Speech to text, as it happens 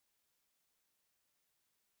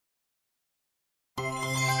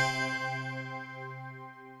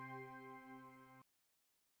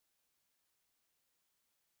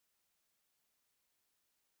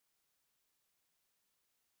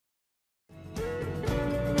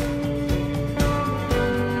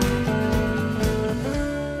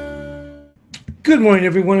Good morning,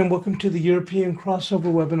 everyone, and welcome to the European crossover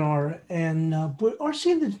webinar. And we are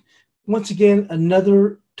seeing that once again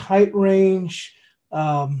another tight range.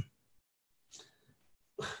 We're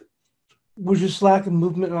just lacking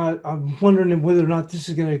movement. I'm wondering whether or not this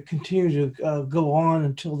is going to continue to go on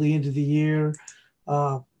until the end of the year.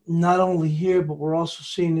 Not only here, but we're also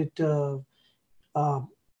seeing it uh,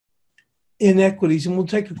 in equities, and we'll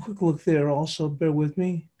take a quick look there. Also, bear with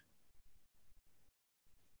me.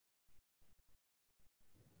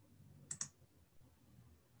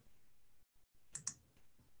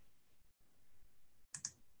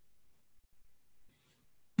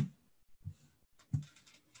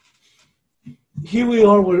 Here we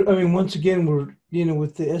are. Once again, we're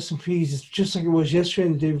with the S&Ps. It's just like it was yesterday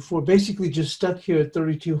and the day before. Basically, just stuck here at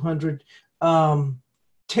 3,200.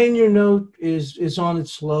 10-year note is on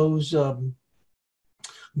its lows.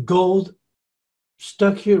 Gold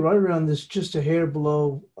stuck here right around this, just a hair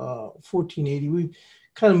below 1480. We've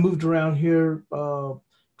kind of moved around here,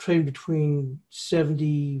 trading between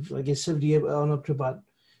 70, I guess 78 on up to about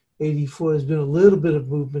 84. There's been a little bit of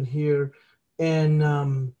movement here,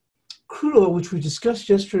 and crude oil, which we discussed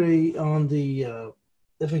yesterday on the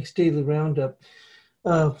FX Daily Roundup,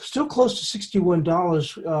 still close to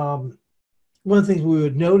 $61. One of the things we were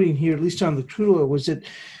noting here, at least on the crude oil, was that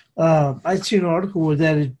I'd seen an article where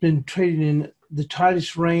that had been trading in the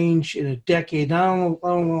tightest range in a decade. I don't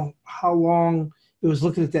know how long it was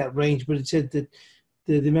looking at that range, but it said that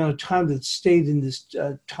the amount of time that it stayed in this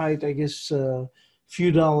tight, I guess,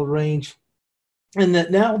 few dollar range, and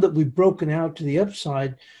that now that we've broken out to the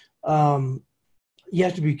upside, um, you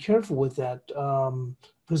have to be careful with that,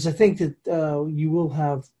 because I think that you will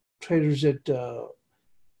have traders that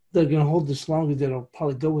that are going to hold this longer that'll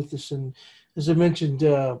probably go with this. And as I mentioned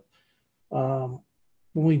um, when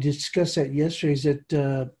we discussed that yesterday, is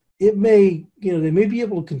that it may, they may be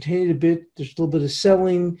able to contain it a bit. There's a little bit of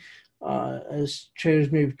selling as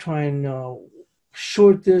traders maybe try and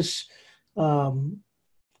short this. Um,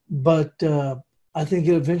 but I think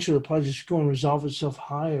eventually it'll probably just go and resolve itself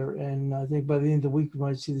higher. And I think by the end of the week, we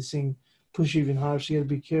might see this thing push even higher. So you got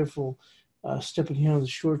to be careful stepping here on the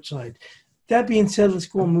short side. That being said, let's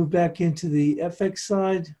go and move back into the FX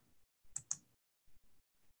side.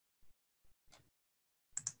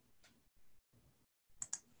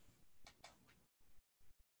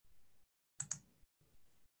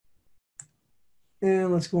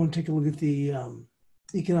 And let's go and take a look at the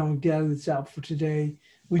economic data that's out for today.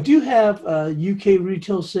 We do have UK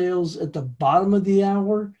retail sales at the bottom of the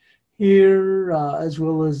hour here, as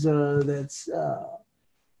well as that's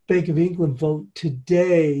Bank of England vote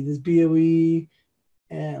today. This BOE,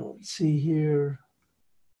 and let's see here,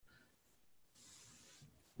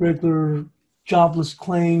 regular jobless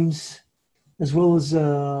claims, as well as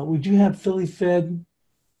we do have Philly Fed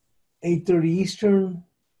 8:30 Eastern,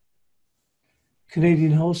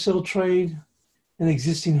 Canadian wholesale trade, and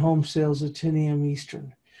existing home sales at 10 a.m.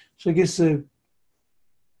 Eastern. So I guess the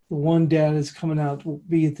one data that's coming out will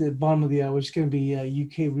be at the bottom of the hour. It's going to be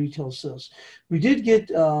UK retail sales. We did get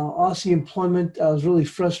Aussie employment. I was really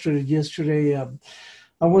frustrated yesterday. I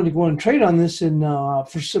wanted to go and trade on this, and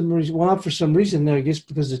for some reason, well, not for some reason, I guess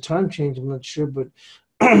because of the time change, I'm not sure, but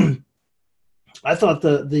I thought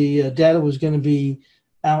the data was going to be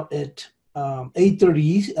out at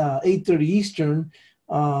 8:30 Eastern,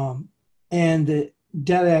 and the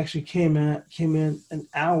data actually came in an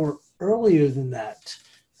hour earlier than that.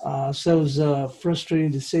 So it was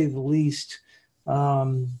frustrating to say the least.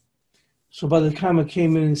 So by the time I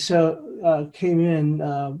came in,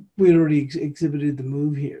 we had already exhibited the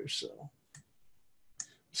move here. So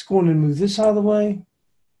let's go on and move this out of the way.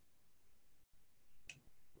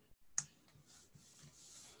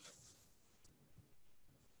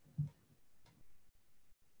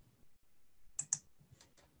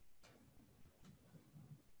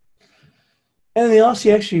 And the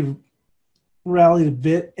Aussie actually rallied a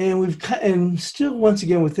bit, and and still once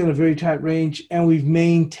again within a very tight range, and we've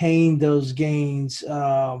maintained those gains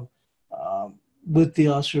with the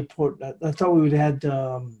Aussie report. I thought we would have had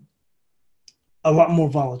a lot more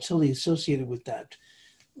volatility associated with that.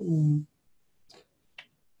 And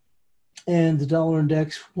the dollar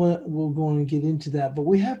index, we'll go on and get into that, but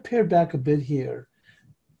we have pared back a bit here.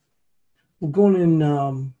 We'll go on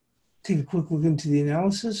and take a quick look into the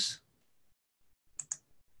analysis.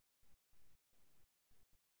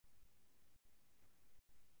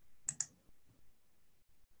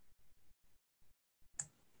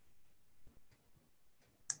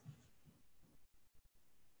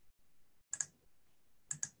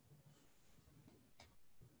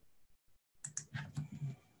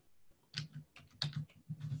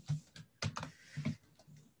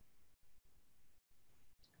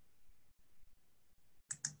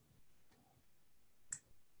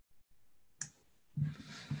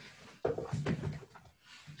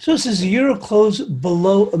 So it says the euro closed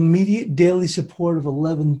below immediate daily support of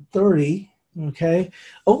 1130. Okay,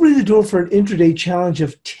 opening the door for an intraday challenge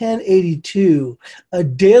of 1082. A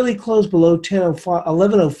daily close below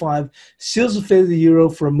 1105 seals the fate of the euro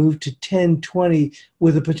for a move to 1020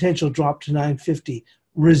 with a potential drop to 950.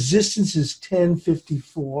 Resistance is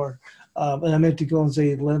 1054. And I meant to go and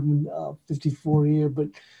say 1154 here, but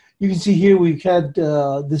you can see here we've had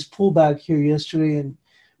this pullback here yesterday, and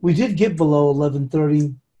we did get below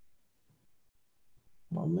 1130.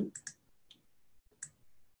 Moment.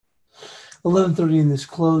 1130 in this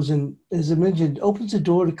close, and as I mentioned, opens the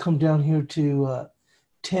door to come down here to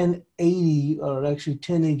 1080, or actually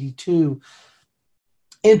 1082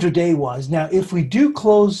 intraday wise. Now, if we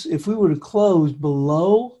were to close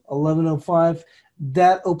below 1105,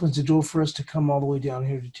 that opens the door for us to come all the way down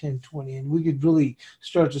here to 1020, and we could really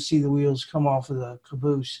start to see the wheels come off of the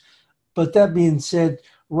caboose. But that being said,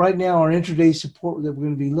 right now our intraday support that we're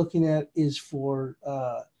going to be looking at is for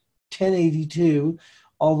 1082,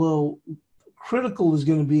 although critical is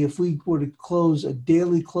going to be if we were to close a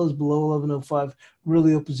daily close below 1105,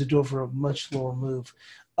 really opens the door for a much lower move.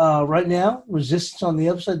 Right now, resistance on the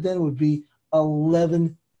upside then would be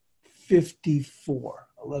 1154.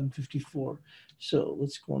 1154. So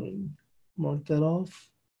let's go on and mark that off.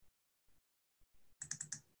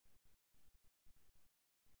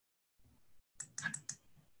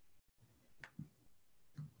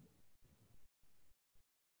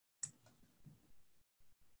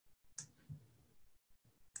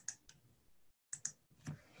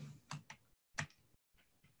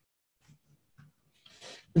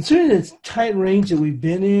 Considering the tight range that we've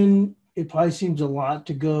been in, it probably seems a lot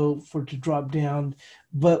to go for it to drop down.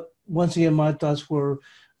 But once again, my thoughts were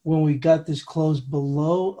when we got this close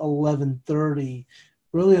below 1130,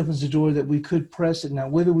 really opens the door that we could press it. Now,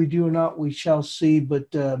 whether we do or not, we shall see. But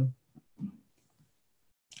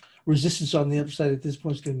resistance on the upside at this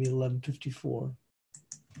point is going to be 1154.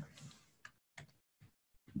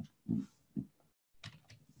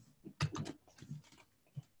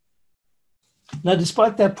 Now,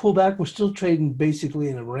 despite that pullback, we're still trading basically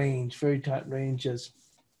in a range, very tight range. As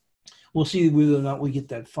we'll see whether or not we get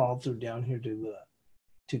that follow through down here to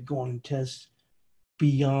go and test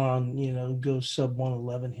beyond, go sub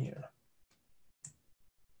 111 here.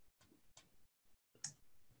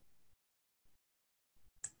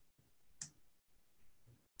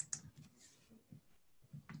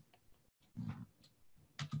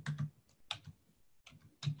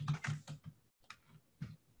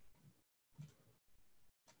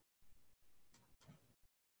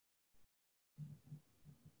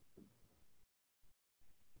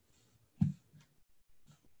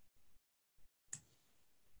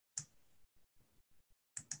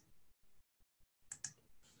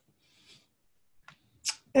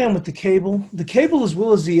 And with the cable as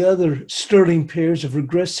well as the other sterling pairs have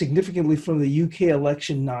regressed significantly from the UK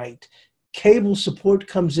election night. Cable support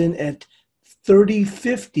comes in at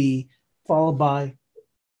 30.50, followed by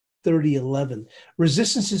 30.11.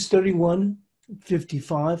 Resistance is 31.55,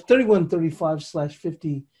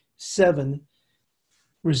 31.35/57.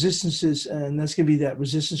 Resistances, and that's going to be that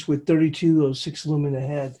resistance with 32.06 lumen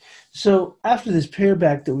ahead. So after this pair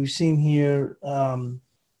back that we've seen here, and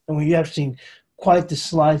we have seen quite the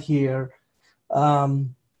slide here.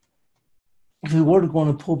 If we were to go on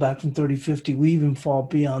a pullback from 30.50, we even fall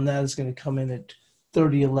beyond that. It's going to come in at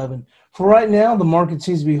 30.11. For right now, the market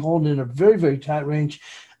seems to be holding in a very, very tight range.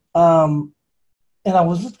 And I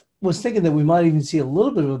was thinking that we might even see a little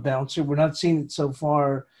bit of a bounce here. We're not seeing it so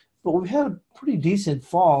far, but we've had a pretty decent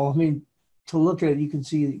fall. I mean, to look at it, you can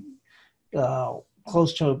see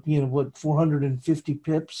close to 450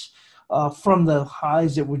 pips. From the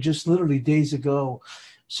highs that were just literally days ago.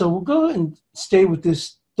 So we'll go and stay with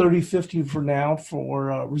this 30.50 for now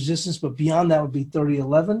for resistance, but beyond that would be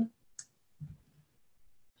 30.11.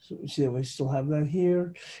 So we see that we still have that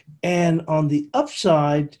here. And on the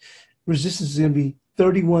upside, resistance is going to be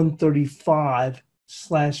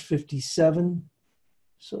 31.35/57.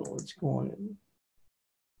 So let's go on in.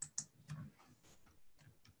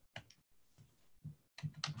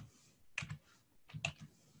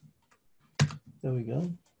 There we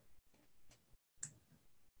go.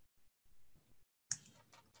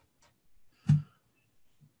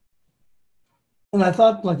 And I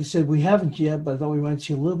thought, like I said, we haven't yet, but I thought we might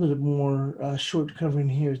see a little bit more short covering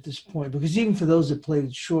here at this point, because even for those that played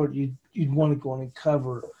it short, you'd want to go on and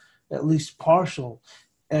cover at least partial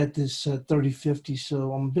at this 30.50.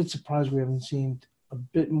 So I'm a bit surprised we haven't seen a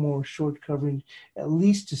bit more short covering, at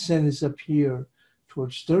least to send us up here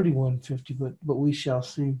towards 31.50, but we shall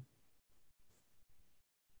see.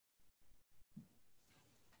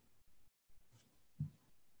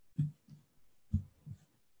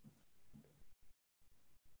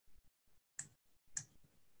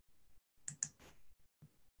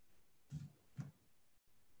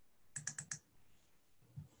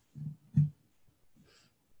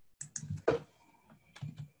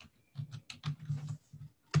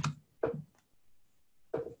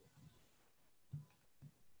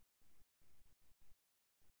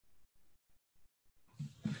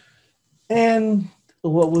 And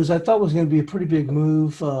what was I thought was going to be a pretty big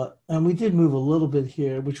move, and we did move a little bit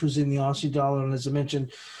here, which was in the Aussie dollar. And as I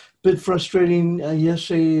mentioned, bit frustrating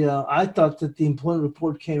yesterday. I thought that the employment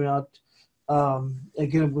report came out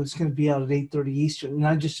again. It was going to be out at 8:30 Eastern, and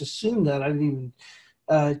I just assumed that. I didn't even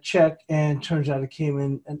check, and turns out it came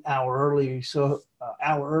in an hour earlier. So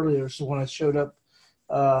So when I showed up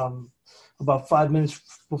about 5 minutes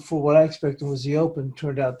before what I expected was the open,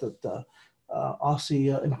 turned out that the Aussie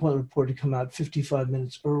employment report had come out 55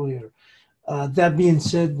 minutes earlier. That being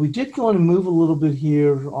said, we did go on and move a little bit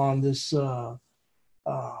here on this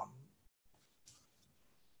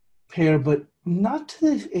pair, but not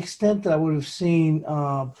to the extent that I would have seen.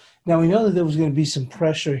 Now we know that there was going to be some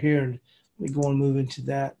pressure here, and we go and move into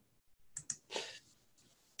that.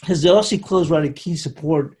 Has the Aussie closed right at key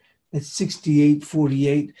support at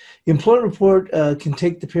 68.48. The employment report can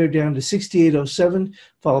take the pair down to 68.07,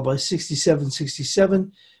 followed by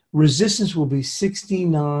 67.67. Resistance will be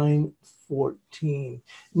 69.14.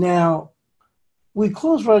 Now, we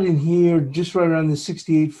closed right in here, just right around the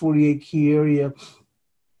 68.48 key area.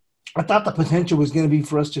 I thought the potential was going to be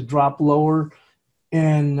for us to drop lower,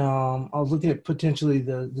 and I was looking at potentially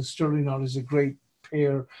the sterling on as a great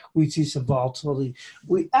pair. We'd see some volatility.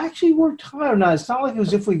 We actually worked higher. Now, it's not like it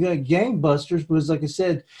was if we got gangbusters, but it's like I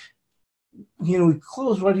said, we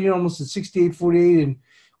closed right here almost at 68.48, and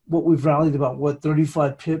what we've rallied about,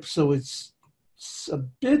 35 pips. So it's a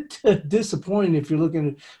bit disappointing if you're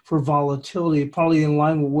looking for volatility, probably in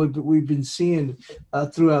line with what we've been seeing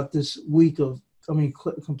throughout this week of,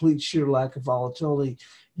 complete sheer lack of volatility.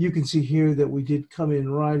 You can see here that we did come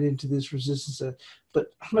in right into this resistance, but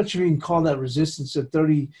I'm not sure you can call that resistance at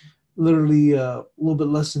 30, literally a little bit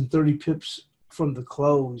less than 30 pips from the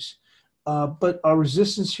close. But our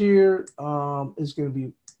resistance here is going to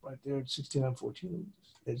be right there at 69.14.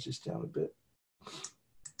 Edge just down a bit.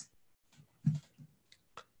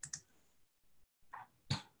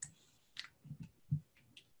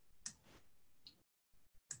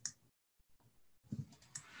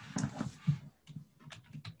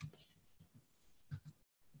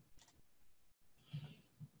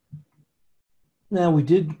 Now, we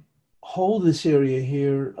did hold this area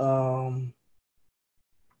here.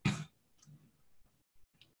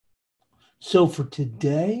 So for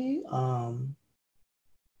today,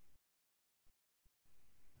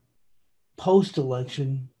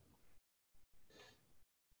 post-election,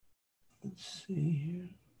 let's see here.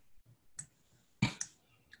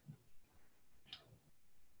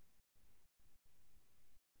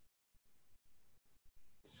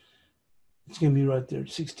 It's going to be right there at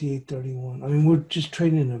 68.31. We're just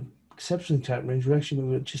trading in an exceptionally tight range. We're actually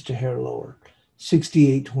moving just a hair lower,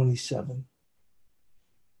 68.27.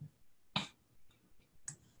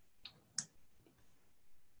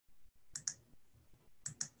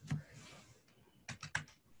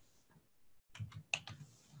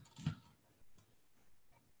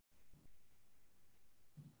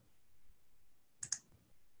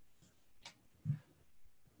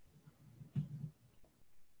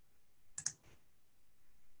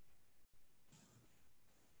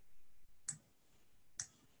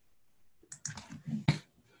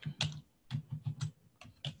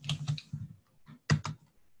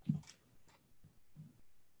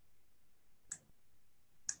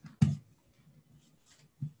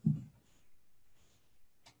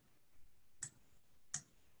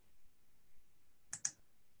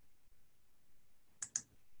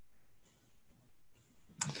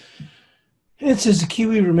 It says the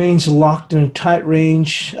Kiwi remains locked in a tight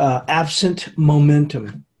range, absent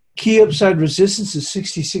momentum. Key upside resistance is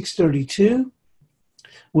 66.32,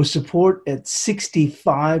 with support at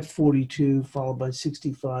 65.42, followed by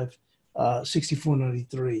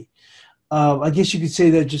 64.93. I guess you could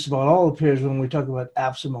say that just about all the pairs when we talk about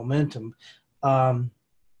absent momentum.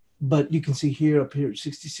 But you can see here up here at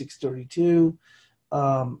 66.32.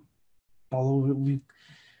 Although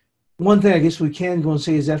one thing I guess we can go and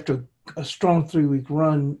say is after a strong 3-week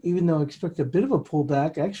run, even though I expect a bit of a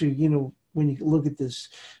pullback, actually, when you look at this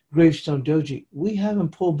gravestone doji, we haven't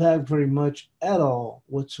pulled back very much at all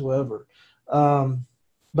whatsoever. But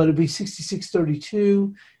it'd be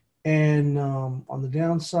 66.32, and on the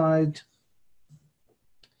downside,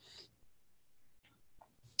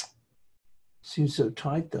 seems so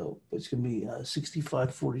tight though. It's going to be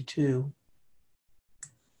 65.42.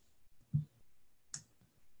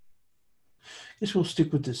 Guess we'll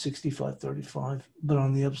stick with the 65.35, but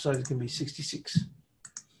on the upside, it's going to be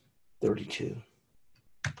 66.32.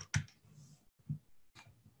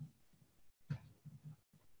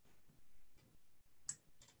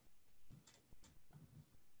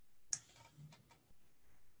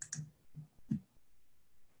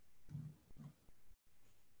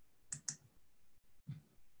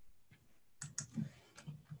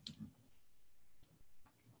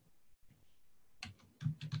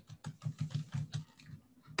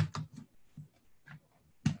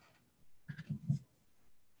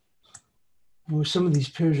 Well, some of these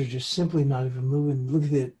pairs are just simply not even moving. Look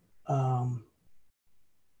at it.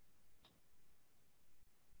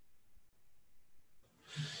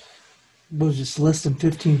 Was just less than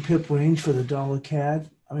 15 pip range for the dollar CAD.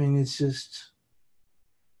 I mean, it's just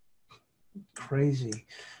crazy.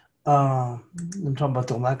 I'm talking about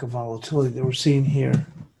the lack of volatility that we're seeing here.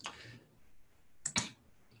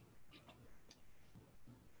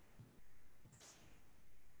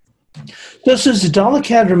 So it says the dollar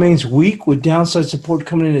CAD remains weak with downside support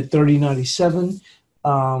coming in at 30.97.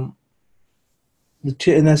 And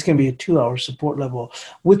that's going to be a 2-hour support level.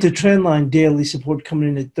 With the trend line daily support coming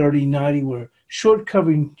in at 30.90, where short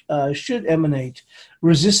covering should emanate.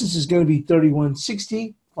 Resistance is going to be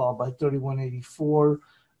 31.60, followed by 31.84.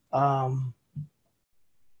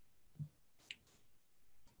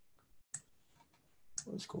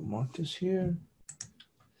 Let's go mark this here.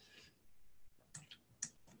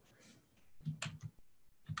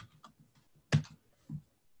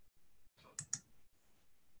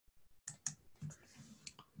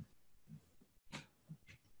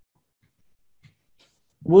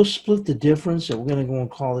 We'll split the difference, and we're going to go and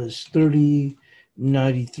call this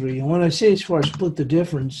 30.93. And when I say as far as split the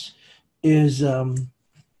difference is,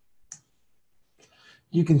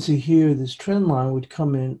 you can see here this trend line would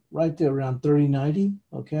come in right there around 30.90,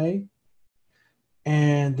 okay?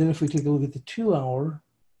 And then if we take a look at the 2-hour,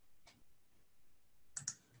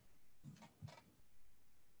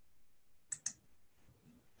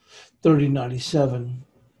 $30.97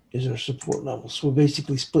 is our support level. So we're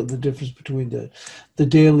basically splitting the difference between the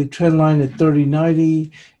daily trend line at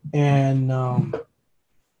 30.90 and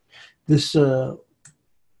this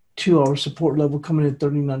 2-hour support level coming in at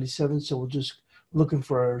 30.97. So we're just looking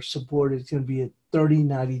for our support. It's going to be at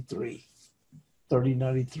 30.93.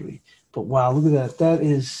 30.93. But wow, look at that. That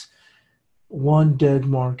is one dead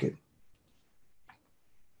market.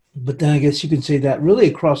 But then I guess you can say that really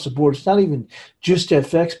across the board, it's not even just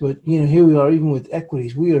FX, but here we are even with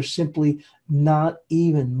equities. We are simply not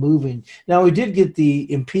even moving. Now we did get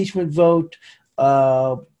the impeachment vote.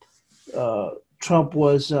 Trump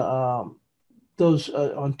was those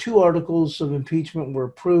on 2 articles of impeachment were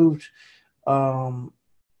approved. Not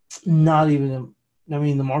even. I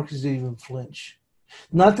mean, the markets didn't even flinch.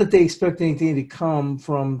 Not that they expect anything to come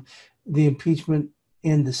from the impeachment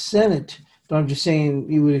in the Senate. But I'm just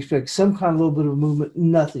saying you would expect some kind of little bit of movement.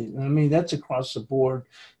 Nothing. I mean, that's across the board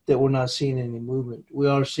that we're not seeing any movement. We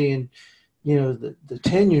are seeing, the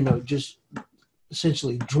 10-year note just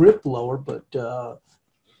essentially drip lower, but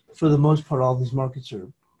for the most part, all these markets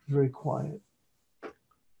are very quiet.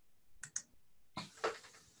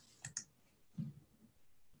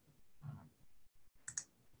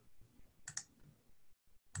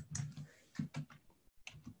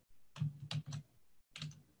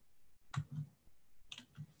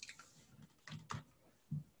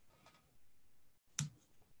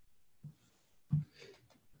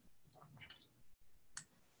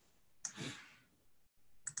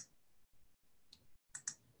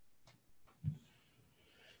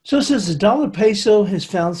 So it says the dollar peso has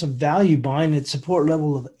found some value buying its support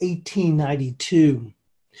level of 18.92.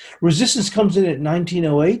 Resistance comes in at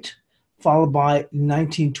 19.08, followed by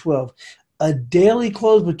 19.12. A daily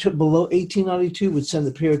close below 18.92 would send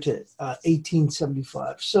the pair to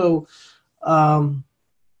 18.75. So one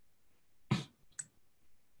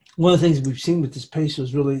of the things we've seen with this peso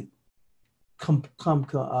is really come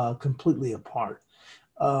completely apart.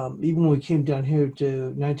 Even when we came down here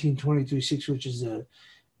to 19.23.6, which is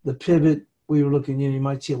the pivot, we were looking, you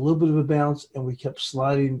might see a little bit of a bounce, and we kept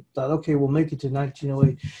sliding. Thought, okay, we'll make it to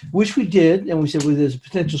 19.08, which we did, and we said, well, there's a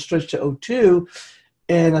potential stretch to 02,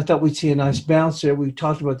 and I thought we'd see a nice bounce there. We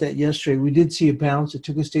talked about that yesterday. We did see a bounce. It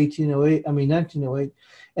took us to 19.08,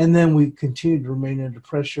 and then we continued to remain under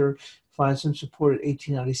pressure, find some support at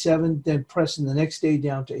 18.97, then pressing the next day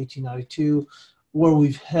down to 18.92, where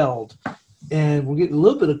we've held, and we're getting a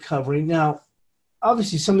little bit of covering now.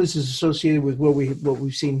 Obviously, some of this is associated with what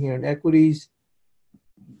we've seen here in equities,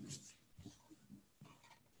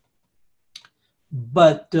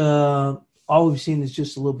 but all we've seen is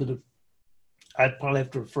just a little bit of, I'd probably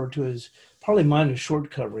have to refer to as probably minor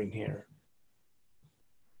short covering here.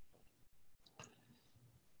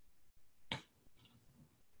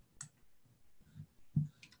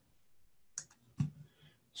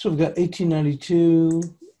 So we've got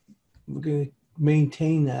 18.92. We're going to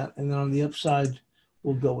maintain that, and then on the upside,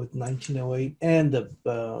 we'll go with 19.08, and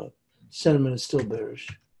the sentiment is still bearish.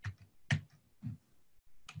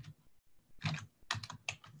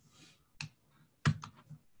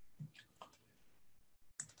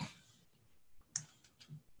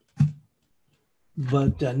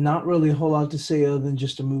 but not really a whole lot to say other than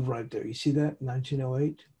just a move right there. You see that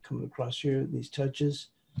 1908 coming across here, these touches,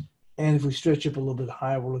 and if we stretch up a little bit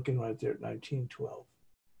higher, we're looking right there at 1912.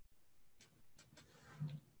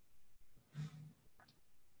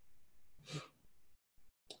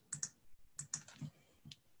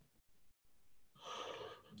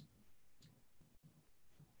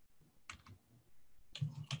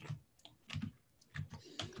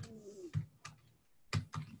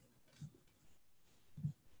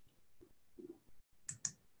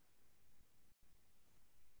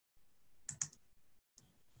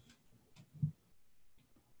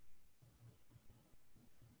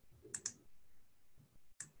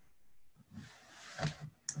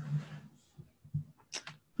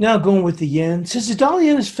 Now going with the yen, since the dollar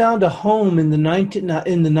yen has found a home in the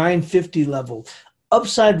 950 level,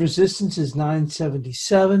 upside resistance is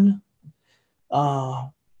 977,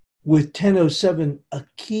 with 1007 a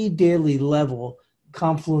key daily level,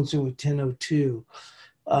 confluencing with 1002,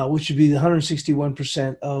 which would be the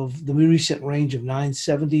 161% of the recent range of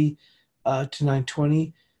 970 to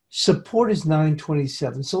 920. Support is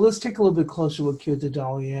 927. So let's take a little bit closer look here at the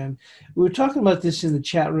dollar yen. We were talking about this in the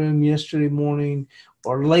chat room yesterday morning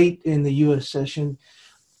or late in the U.S. session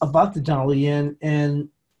about the dollar yen. And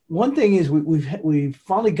one thing is we've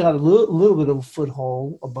finally got a little bit of a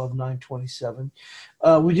foothold above 927.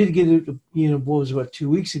 We did get it, what was about 2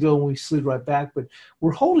 weeks ago when we slid right back, but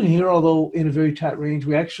we're holding here, although in a very tight range.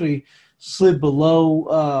 We actually slid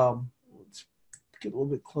below. Let's get a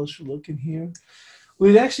little bit closer looking here.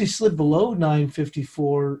 We'd actually slid below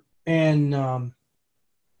 954 and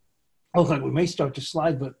looks like we may start to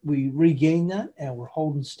slide, but we regained that and we're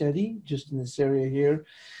holding steady just in this area here.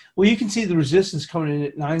 Well, you can see the resistance coming in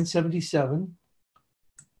at 977.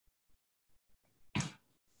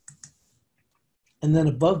 And then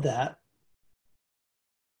above that,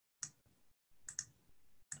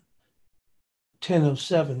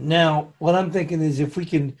 1007. Now, what I'm thinking is if we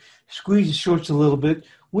can squeeze the shorts a little bit,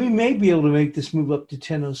 we may be able to make this move up to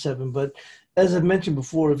 1007. But as I've mentioned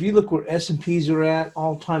before, if you look where S&Ps are at,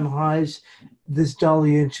 all-time highs, this dollar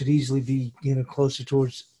yen should easily be closer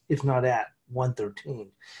towards, if not at,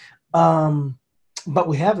 113. But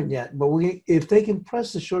we haven't yet. But if they can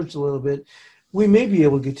press the shorts a little bit, we may be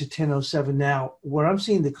able to get to 1007. Now, where I'm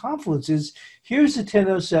seeing the confluence is, here's the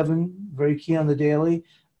 1007, very key on the daily.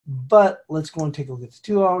 But let's go and take a look at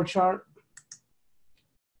the 2-hour chart.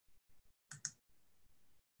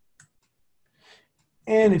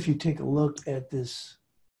 And if you take a look at this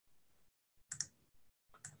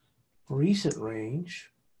recent range,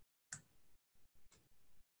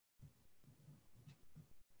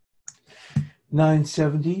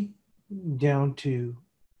 $970 down to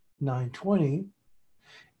 920,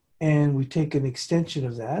 and we take an extension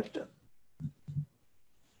of that,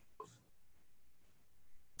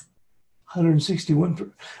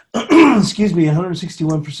 161, excuse me,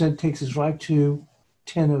 161% takes us right to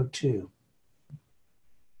 1002.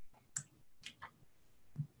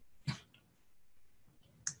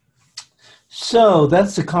 So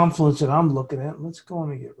that's the confluence that I'm looking at. Let's go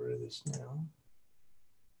on and get rid of this now.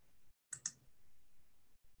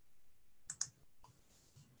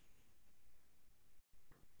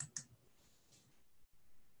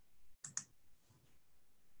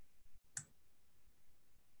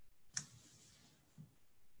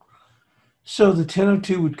 So the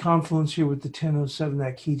 1002 would confluence here with the 1007,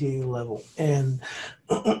 that key daily level. And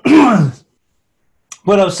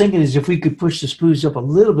what I was thinking is if we could push the SPOOs up a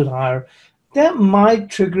little bit higher, that might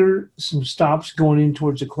trigger some stops going in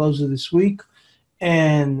towards the close of this week.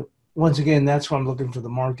 And once again, that's why I'm looking for the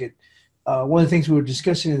market. One of the things we were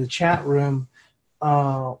discussing in the chat room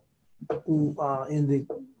in the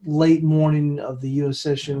late morning of the U.S.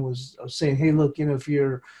 session was saying, hey, look, if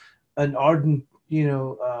you're an ardent,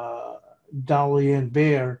 dollar yen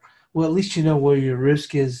bear, well, at least you know where your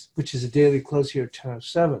risk is, which is a daily close here at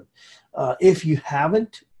 1007. If you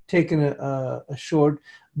haven't taken a short,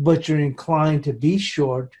 but you're inclined to be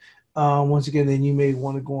short, once again, then you may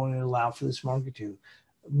want to go on and allow for this market to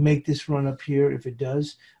make this run up here. If it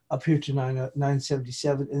does, up here to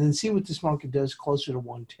 977, and then see what this market does closer to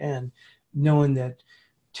 110, knowing that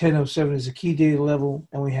 1007 is a key data level,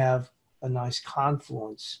 and we have a nice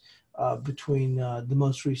confluence between the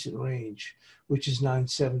most recent range, which is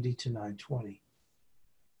 970 to 920.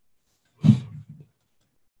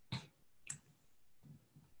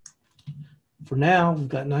 For now, we've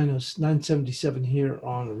got 977 here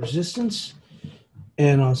on resistance,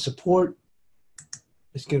 and on support,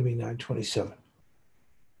 it's going to be 927.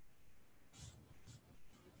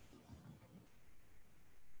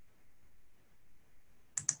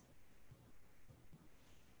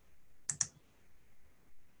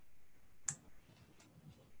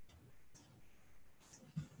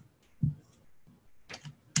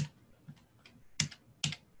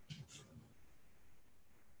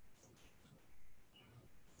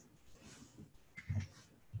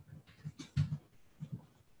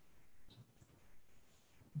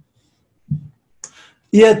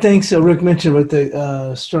 Yeah, thanks. Rick mentioned about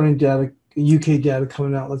the sterling data, UK data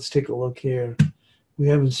coming out. Let's take a look here. We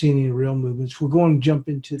haven't seen any real movements. We're going to jump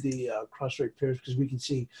into the cross rate pairs because we can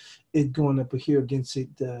see it going up here against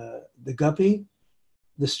the guppy,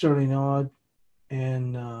 the sterling odd,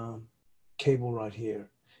 and cable right here.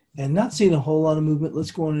 And not seeing a whole lot of movement.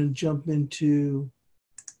 Let's go on and jump into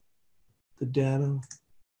the data.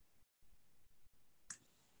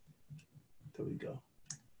 There we go.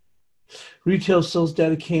 Retail sales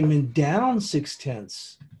data came in down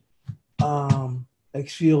 0.6.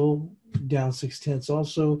 Ex-fuel down 0.6.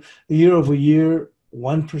 Also, year over year,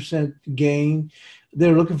 1% gain.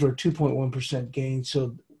 They're looking for a 2.1% gain.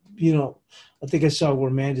 So, you know, I think I saw where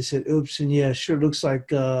Amanda said, oops, and yeah, sure looks like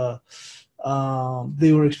they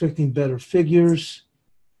were expecting better figures.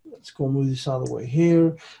 Let's go move this all the way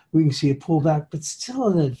here. We can see a pullback, but still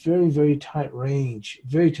in a very, very tight range.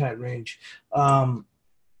 Very tight range.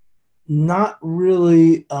 Not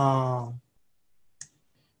really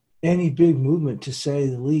any big movement, to say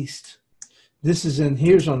the least. This is in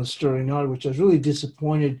here's on the sterling odd, which I was really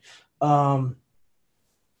disappointed. You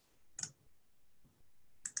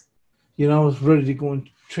know, I was ready to go and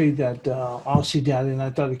trade that Aussie data, and I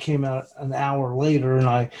thought it came out an hour later, and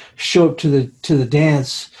I show up to the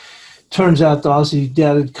dance. Turns out the Aussie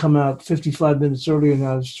data had come out 55 minutes earlier, and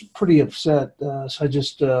I was pretty upset. So I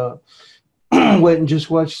just went and just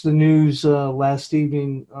watched the news last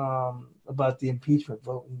evening about the impeachment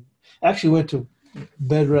vote. And actually went to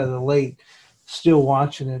bed rather late, still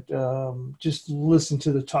watching it. Just listen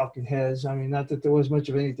to the talking heads. I mean, not that there was much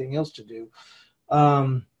of anything else to do.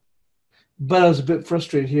 But I was a bit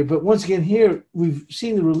frustrated here. But once again, here we've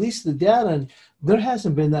seen the release of the data, and there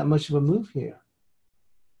hasn't been that much of a move here.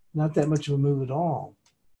 Not that much of a move at all.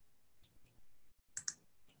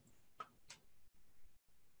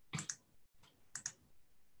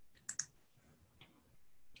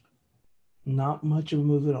 Not much of a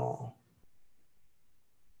move at all.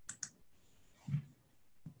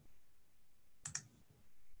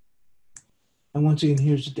 And once again,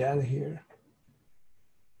 here's the data here.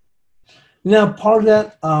 Now, part of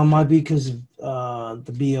that might be because of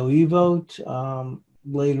the BOE vote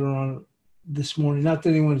later on this morning. Not that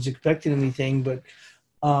anyone is expecting anything, but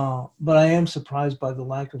I am surprised by the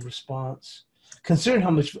lack of response, considering how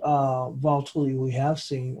much volatility we have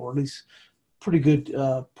seen, or at least pretty good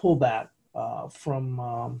pullback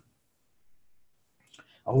from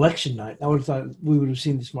election night. I would have thought we would have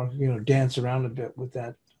seen this market, you know, dance around a bit with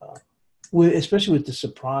that, especially with the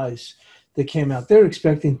surprise that came out. They're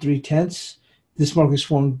expecting 0.3. This market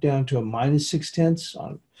swung down to a -0.6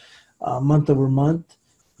 on month over month.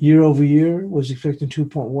 Year over year was expecting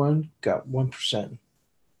 2.1, got 1%.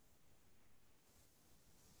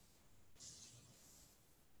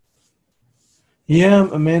 Yeah,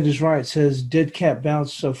 Amanda's right. It says dead cat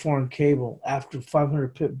bounce so far in cable after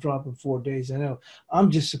 500 pip drop in 4 days. I know. I'm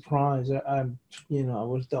just surprised. I'm, you know, I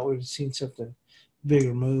would have thought we would have seen something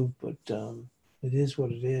bigger move, but it is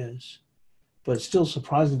what it is. But it's still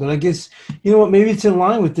surprising. But I guess, you know what, maybe it's in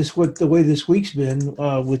line with this, what the way this week's been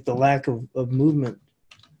with the lack of movement.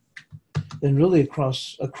 And really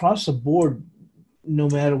across the board, no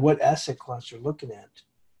matter what asset class you're looking at,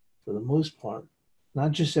 for the most part.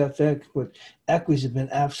 Not just FX, but equities have been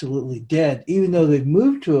absolutely dead. Even though they've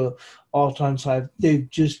moved to an all-time high, they've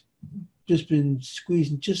just been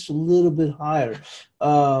squeezing just a little bit higher.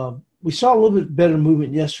 We saw a little bit better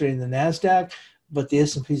movement yesterday in the NASDAQ, but the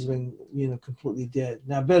S&P's been, you know, completely dead.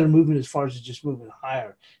 Now, better movement as far as just moving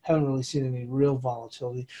higher. Haven't really seen any real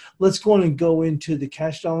volatility. Let's go on and go into the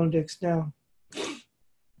cash dollar index now.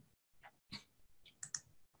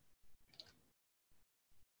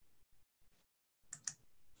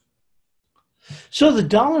 So the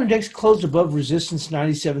dollar index closed above resistance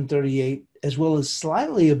 97.38, as well as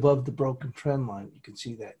slightly above the broken trend line. You can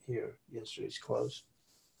see that here, yesterday's close.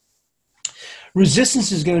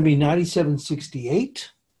 Resistance is going to be 97.68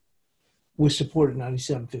 with support at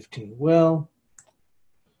 97.15. Well,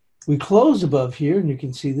 we closed above here, and you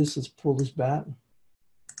can see this. Let's pull this back.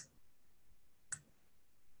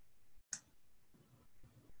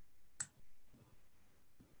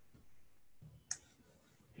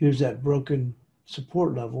 Here's that broken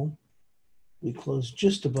support level. We closed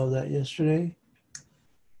just above that yesterday.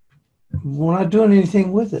 We're not doing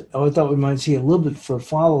anything with it. I thought we might see a little bit for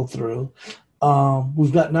follow through.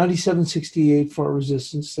 We've got 97.68 for our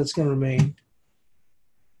resistance. That's going to remain.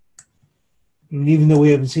 And even though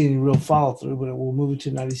we haven't seen any real follow through, but we'll move it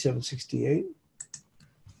to 97.68.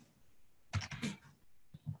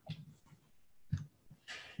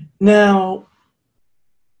 Now,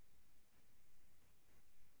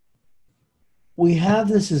 we have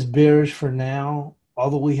this as bearish for now.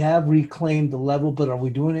 although we have reclaimed the level, but are we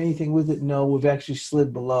doing anything with it? No, we've actually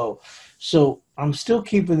slid below. So I'm still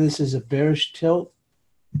keeping this as a bearish tilt.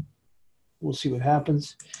 We'll see what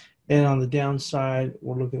happens. And on the downside,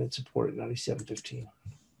 we're looking at support at 97.15.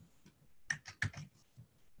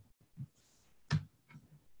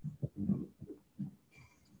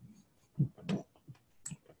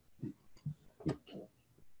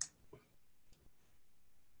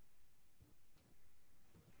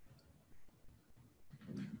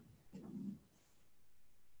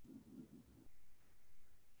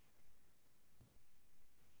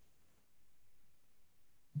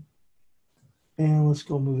 And let's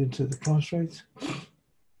go move into the cross rates.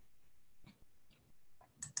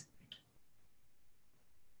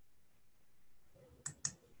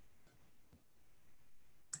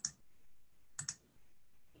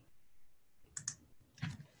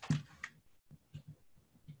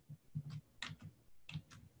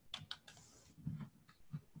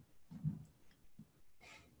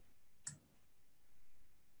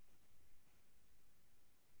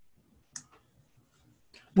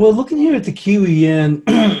 Well, looking here at the Kiwi yen,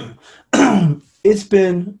 it's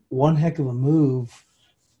been one heck of a move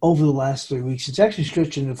over the last 3 weeks. It's actually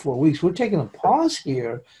stretched into 4 weeks. We're taking a pause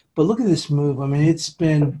here, but look at this move. I mean, it's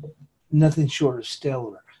been nothing short of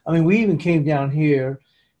stellar. I mean, we even came down here,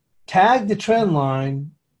 tagged the trend line,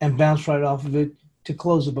 and bounced right off of it to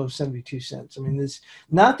close above 72 cents. I mean, this,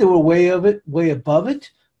 not that we're way above it,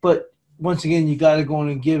 but once again, you got to go in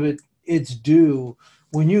and give it its due.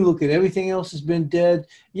 When you look at everything else has been dead,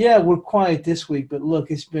 yeah, we're quiet this week, but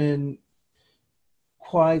look, it's been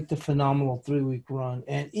quite the phenomenal 3-week run.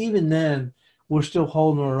 And even then, we're still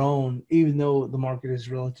holding our own, even though the market is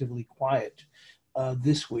relatively quiet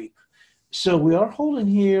this week. So we are holding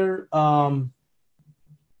here,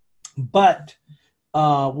 but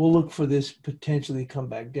we'll look for this potentially come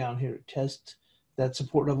back down here to test that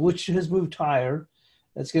support level, which has moved higher.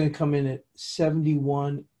 That's going to come in at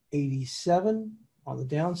 71.87 on the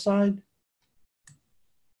downside.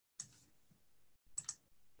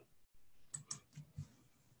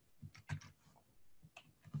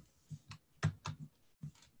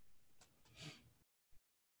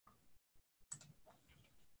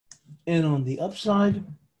 And on the upside,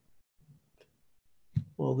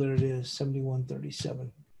 well, there it is,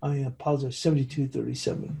 71.37. I mean, apologize,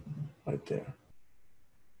 72.37 right there.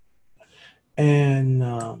 And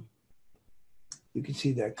you can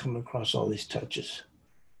see that coming across all these touches.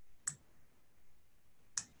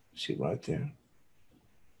 See right there.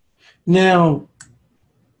 Now,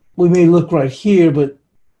 we may look right here, but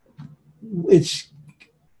this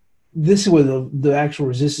is where the actual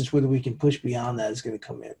resistance, whether we can push beyond that, is going to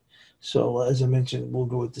come in. So as I mentioned, we'll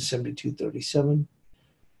go with the 72.37.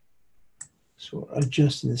 So we're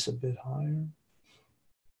adjusting this a bit higher.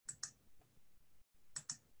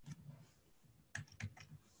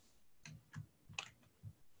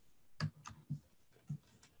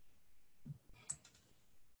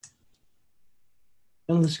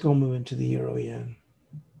 And let's go move into the euro yen.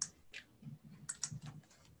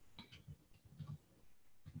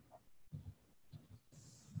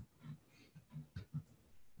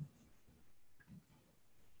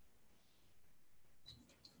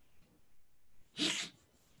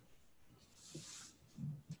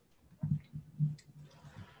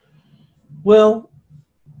 Well,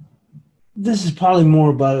 this is probably more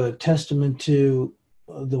about a testament to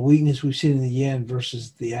the weakness we've seen in the yen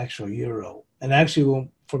versus the actual euro. And actually,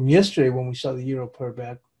 from yesterday when we saw the euro pull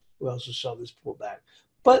back, we also saw this pullback.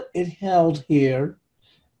 But it held here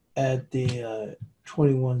at the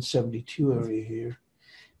 21.72 area here.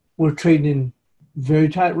 We're trading in very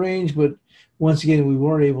tight range, but once again, we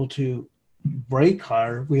weren't able to break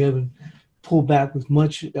higher. We haven't pulled back with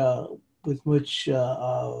much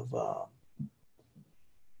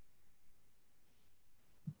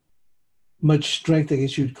much strength, I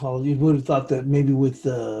guess you'd call it. You would have thought that maybe with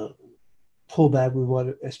the pullback, we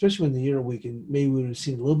would, especially when the euro weakened, maybe we would have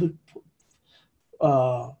seen a little bit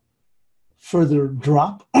further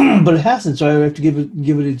drop, but it hasn't. So I have to give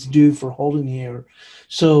it its due for holding here.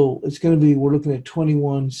 So it's going to be, we're looking at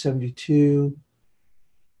 21.72.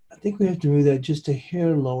 I think we have to move that just a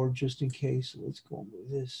hair lower, just in case. So let's go and move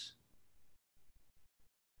this.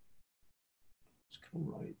 Let's go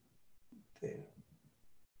right there.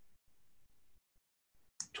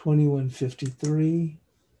 21.53.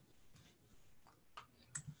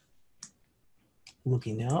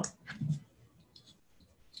 Looking out.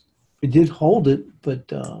 It did hold it,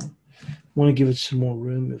 but want to give it some more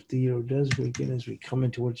room if the euro does weaken as we come in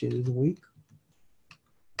towards the end of the week.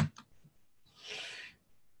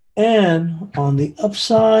 And on the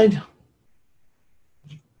upside,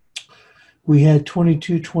 We had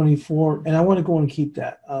 22.24, and I want to go and keep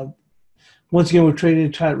that. Once again, we're trading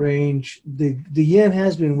a tight range. The yen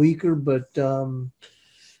has been weaker, but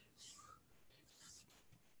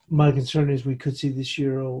my concern is we could see this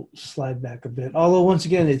euro slide back a bit. Although, once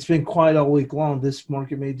again, it's been quiet all week long. This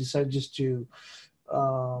market may decide just to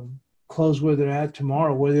close where they're at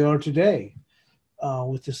tomorrow, where they are today,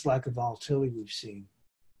 with this lack of volatility we've seen.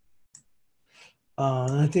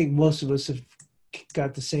 And I think most of us have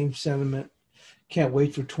got the same sentiment. Can't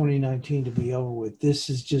wait for 2019 to be over with. This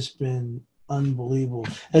has just been unbelievable.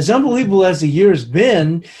 As unbelievable as the year has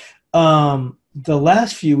been, the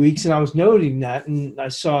last few weeks, and I was noting that, and I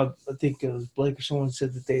saw, I think it was Blake or someone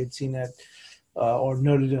said that they had seen that or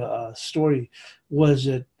noted a story, was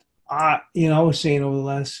that I was saying over the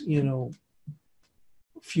last,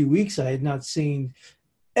 few weeks I had not seen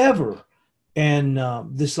ever. And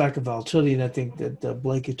this lack of volatility, and I think that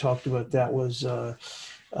Blake had talked about that, was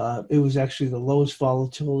it was actually the lowest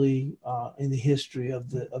volatility in the history of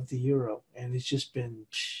the euro, and it's just been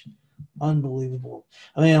unbelievable.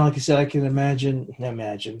 I mean, like I said, I can imagine,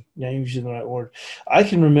 not using the right word. I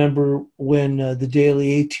can remember when the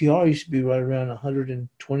daily ATR used to be right around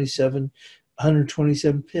 127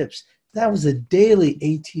 pips. That was a daily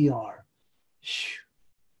ATR.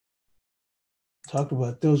 Talk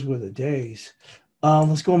about those were the days.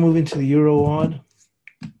 Let's go move into the euro on.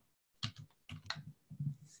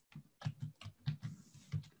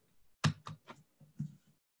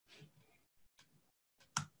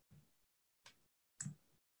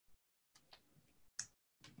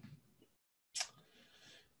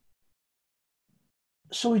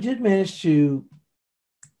 So we did manage to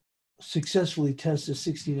successfully test the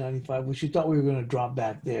 60.95, which we thought we were going to drop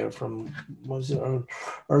back there from, was it our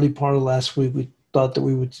early part of last week? We thought that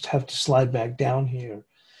we would have to slide back down here.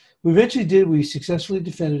 We eventually did. We successfully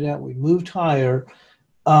defended that. We moved higher.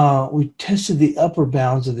 We tested the upper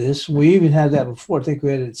bounds of this. We even had that before. I think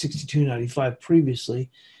we had it at 62.95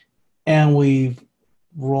 previously. And we've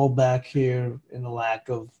rolled back here in the lack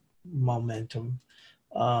of momentum,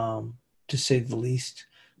 to say the least.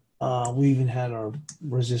 We even had our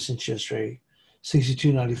resistance yesterday,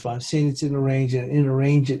 62.95, saying it's in a range, and in a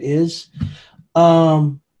range it is.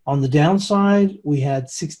 On the downside, we had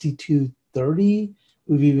 62.30.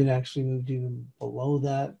 We've even actually moved even below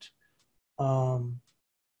that.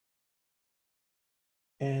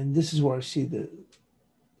 And this is where I see the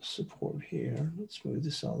support here. Let's move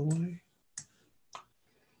this out of the way.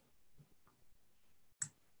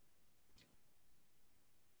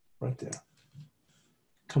 Right there.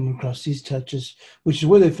 Coming across these touches, which is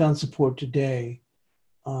where they found support today.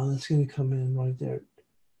 That's going to come in right there.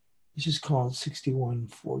 Let's just call it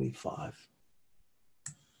 61.45.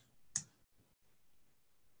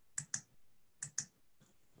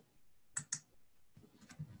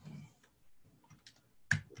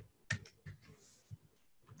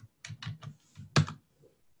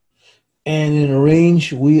 And in a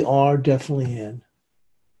range, we are definitely in.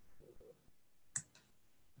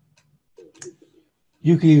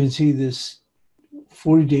 You can even see this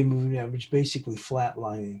 40-day moving average basically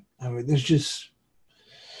flatlining. I mean, there's just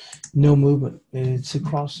no movement, and it's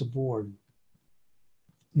across the board,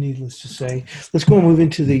 needless to say. Let's go and move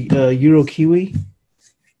into the Euro Kiwi.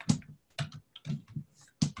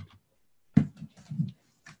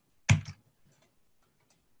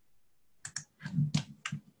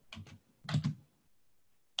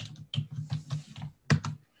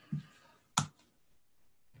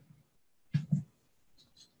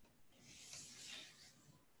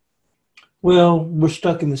 Well, we're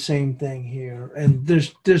stuck in the same thing here, and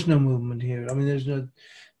there's no movement here. I mean, there's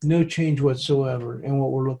no change whatsoever in what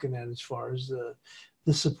we're looking at as far as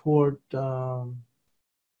the support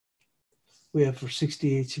we have for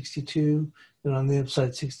 68.62, then on the upside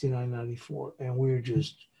 69.94, and we're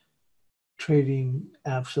just trading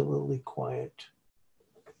absolutely quiet.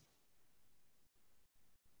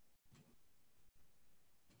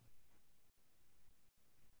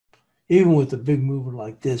 Even with a big mover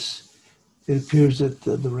like this, it appears that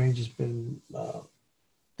the range has been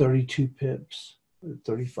 32 pips,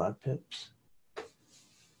 35 pips.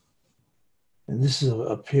 And this is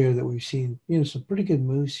a pair that we've seen, some pretty good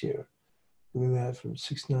moves here. Look at that, from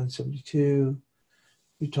 69.72.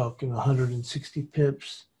 You're talking 160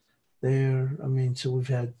 pips there. I mean, so we've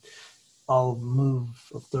had all of a move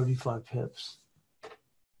of 35 pips.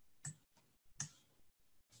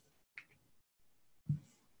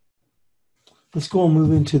 Let's go and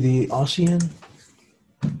move into the ASEAN.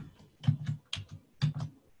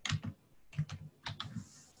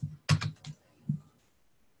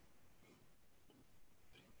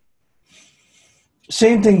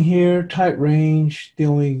 Same thing here, tight range. The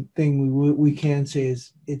only thing we can say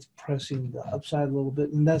is it's pressing the upside a little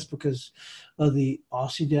bit, and that's because of the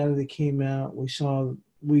Aussie data that came out. We saw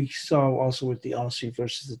also with the Aussie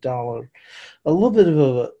versus the dollar a little bit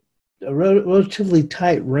of a relatively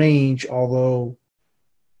tight range, although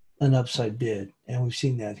an upside bid, and we've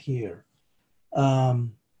seen that here.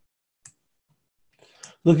 Um,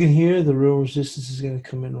 Looking here, the real resistance is going to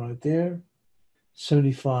come in right there.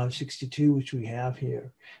 75.62, which we have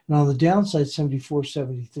here. And on the downside,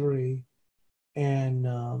 74.73. And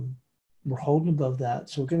we're holding above that.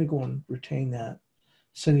 So we're going to go and retain that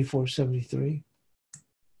 74.73.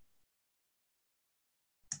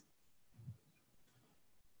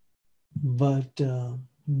 But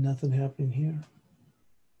nothing happening here.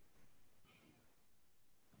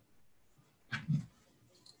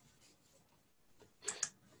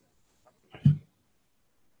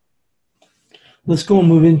 Let's go and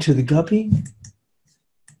move into the guppy.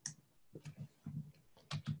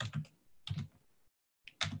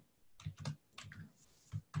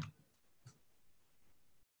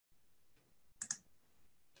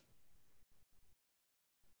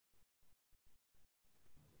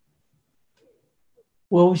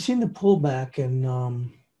 Well, we've seen the pullback,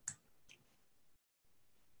 and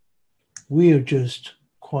we are just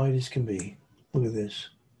quiet as can be. Look at this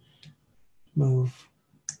move.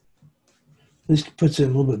 This puts it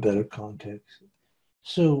in a little bit better context.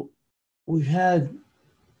 So we've had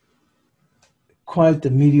quite the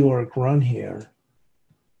meteoric run here.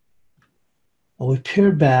 Well, we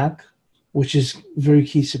paired back, which is very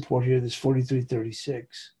key support here, this 43.36.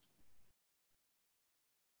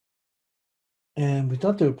 And we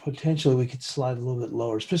thought there were potentially we could slide a little bit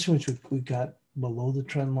lower, especially once we got below the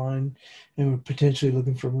trend line, and we're potentially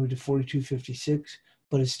looking for a move to 42.56,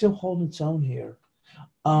 but it's still holding its own here.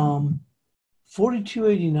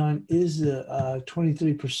 42.89 is the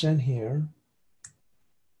 23% here.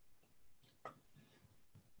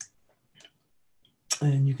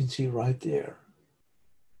 And you can see right there.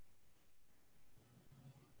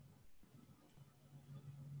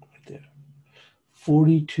 Right there.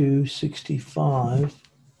 42.65.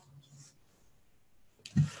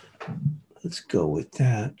 Let's go with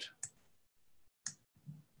that.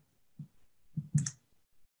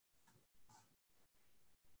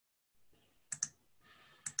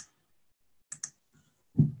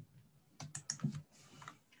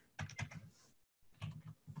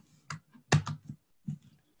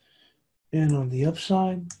 And on the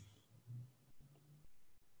upside,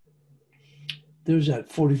 there's that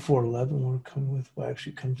 44.11 we're coming with. Well,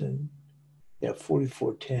 actually comes in, yeah,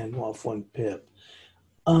 44.10 off 1 pip.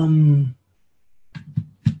 We're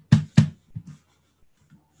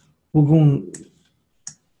going,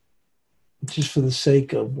 just for the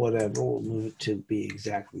sake of whatever, we'll move it to be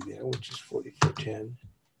exactly there, which is 44.10.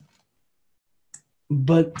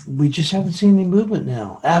 But we just haven't seen any movement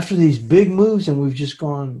now. After these big moves, and we've just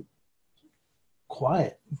gone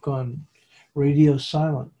quiet. We've gone radio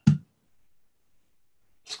silent.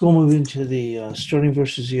 Let's go move into the sterling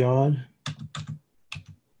versus the odd.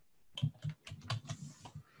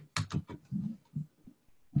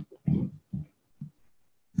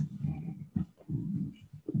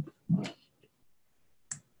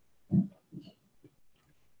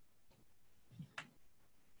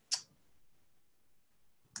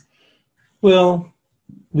 Well,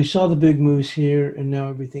 we saw the big moves here, and now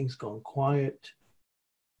everything's gone quiet.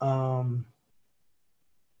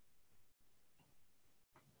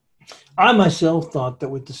 I myself thought that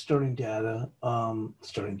with the sterling data, the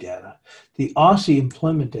Aussie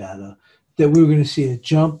employment data, that we were going to see a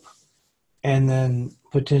jump, and then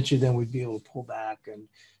potentially then we'd be able to pull back. And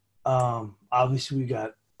obviously we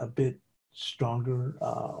got a bit stronger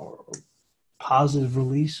or positive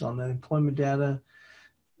release on that employment data.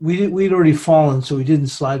 We'd already fallen, so we didn't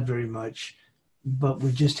slide very much, but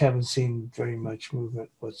we just haven't seen very much movement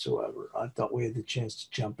whatsoever. I thought we had the chance to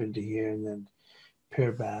jump into here and then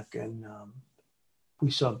pair back, and we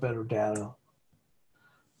saw better data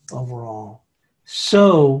overall.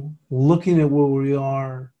 So looking at where we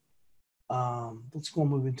are, let's go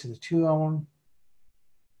move into the 2 hour.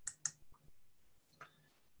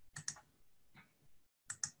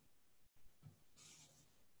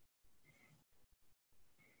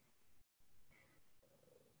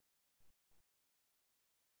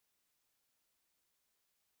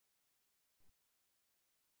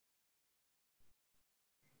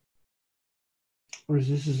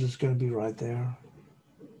 Resistance is going to be right there.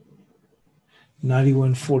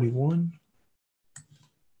 91.41.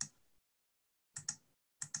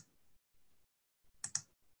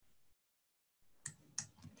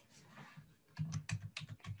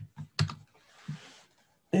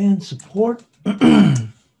 And support.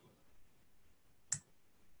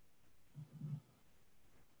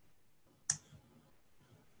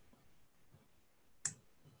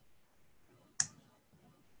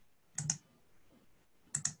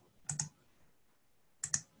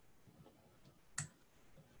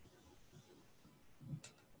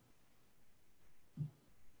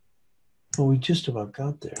 Well, we just about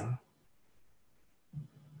got there.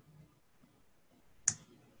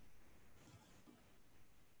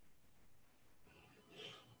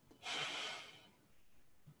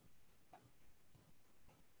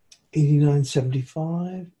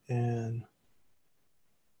 $89.75 and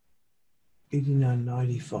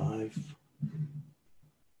 $89.95.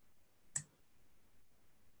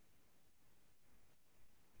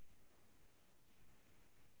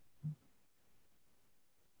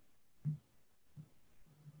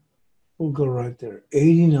 We'll go right there.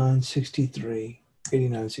 $89.63.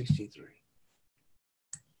 $89.63.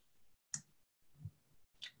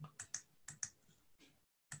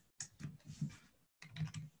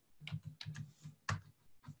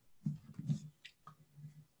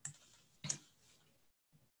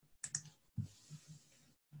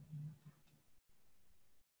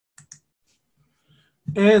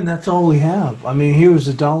 And that's all we have. I mean, here was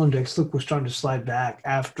the dollar index. Look, we're starting to slide back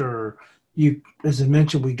after you, as I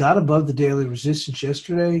mentioned, we got above the daily resistance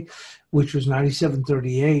yesterday, which was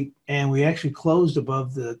 97.38, and we actually closed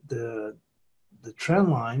above the trend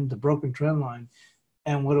line, the broken trend line.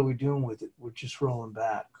 And what are we doing with it? We're just rolling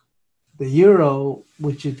back. The euro,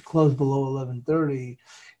 which had closed below 11.30,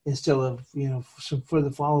 instead of some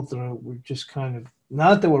further follow through, we're just kind of,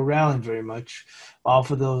 not that we're rallying very much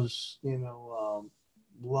off of those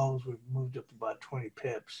lows. We've moved up about 20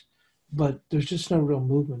 pips, but there's just no real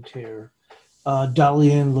movement here. Dollar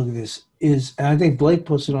yen, look at this, and I think Blake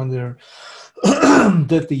posted on there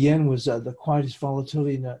that the yen was the quietest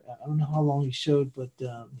volatility. And I don't know how long he showed, but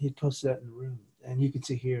he posted that in the room. And you can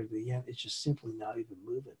see here the yen is just simply not even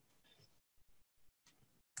moving.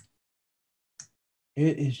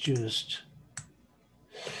 It is just.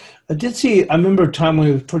 I remember a time when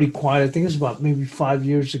it was pretty quiet. I think it was about maybe 5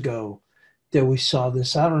 years ago that we saw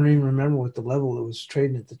this. I don't even remember what the level it was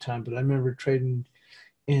trading at the time, but I remember trading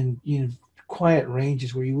in quiet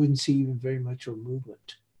ranges where you wouldn't see even very much of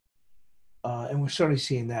movement. And we're starting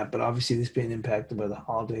seeing that, but obviously this being impacted by the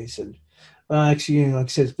holidays. And actually, like I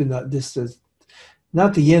said, it's been not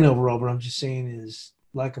the yen overall, but I'm just saying is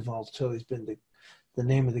lack of volatility has been the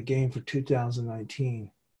name of the game for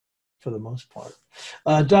 2019 for the most part.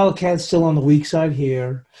 Dollar CAD's still on the weak side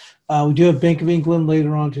here. We do have Bank of England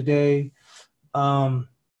later on today. And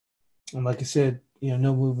like I said,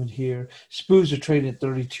 no movement here. SPOOs are trading at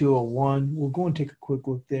 32.01. We'll go and take a quick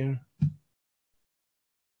look there.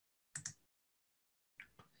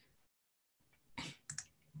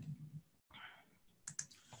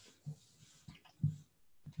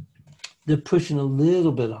 They're pushing a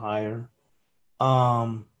little bit higher.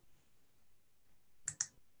 You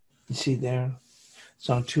see there? It's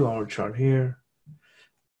on a 2-hour chart here.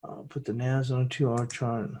 Put the NAS on a 2-hour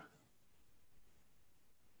chart.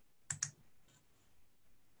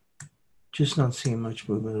 Just not seeing much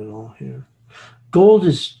movement at all here. Gold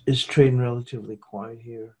is trading relatively quiet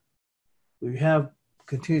here. We have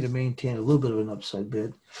continued to maintain a little bit of an upside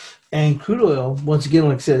bid. And crude oil, once again,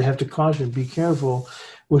 like I said, have to caution, be careful.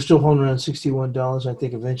 We're still holding around $61. I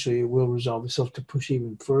think eventually it will resolve itself to push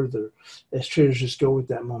even further as traders just go with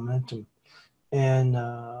that momentum. And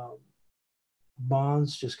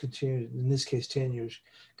bonds just continue, in this case 10 years,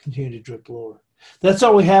 continue to drip lower. That's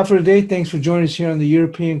all we have for today. Thanks for joining us here on the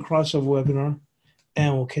European Crossover webinar,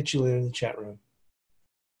 and we'll catch you later in the chat room.